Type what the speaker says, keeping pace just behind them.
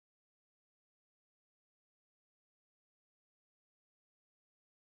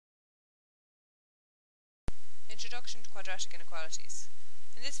Introduction to Quadratic Inequalities.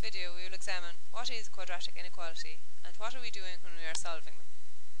 In this video we will examine what is a quadratic inequality and what are we doing when we are solving them.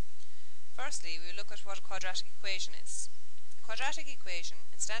 Firstly, we will look at what a quadratic equation is. A quadratic equation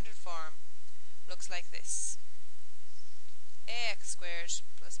in standard form looks like this. ax squared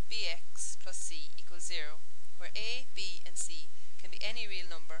plus bx plus c equals 0, where a, b and c can be any real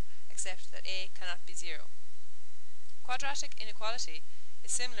number except that a cannot be 0. Quadratic inequality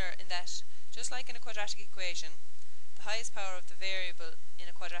is similar in that, just like in a quadratic equation, the highest power of the variable in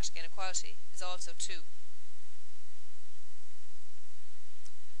a quadratic inequality is also 2.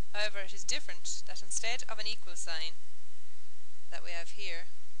 However, it is different that instead of an equal sign that we have here,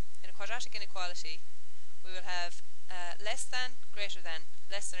 in a quadratic inequality we will have less than, greater than,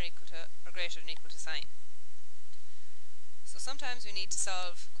 less than or equal to, or greater than equal to sign. So sometimes we need to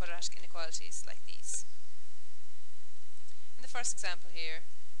solve quadratic inequalities like these. In the first example here,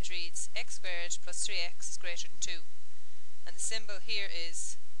 it reads x squared plus 3x is greater than 2, and the symbol here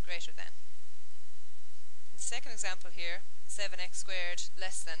is greater than. In the second example here, 7x squared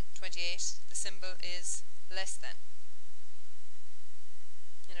less than 28, the symbol is less than.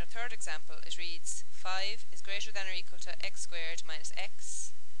 In our third example, it reads 5 is greater than or equal to x squared minus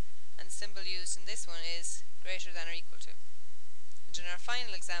x, and the symbol used in this one is greater than or equal to. And in our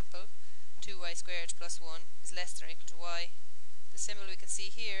final example, 2y squared plus 1 is less than or equal to y. The symbol we can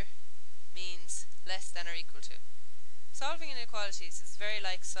see here means less than or equal to. Solving inequalities is very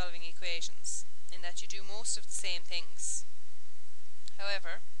like solving equations, in that you do most of the same things.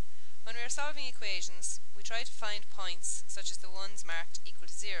 However, when we are solving equations, we try to find points such as the ones marked equal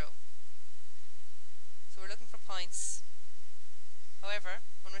to 0. So we're looking for points. However,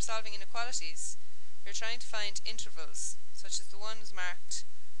 when we're solving inequalities, we're trying to find intervals such as the ones marked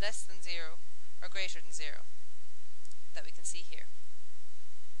less than 0 or greater than 0 that we can see here.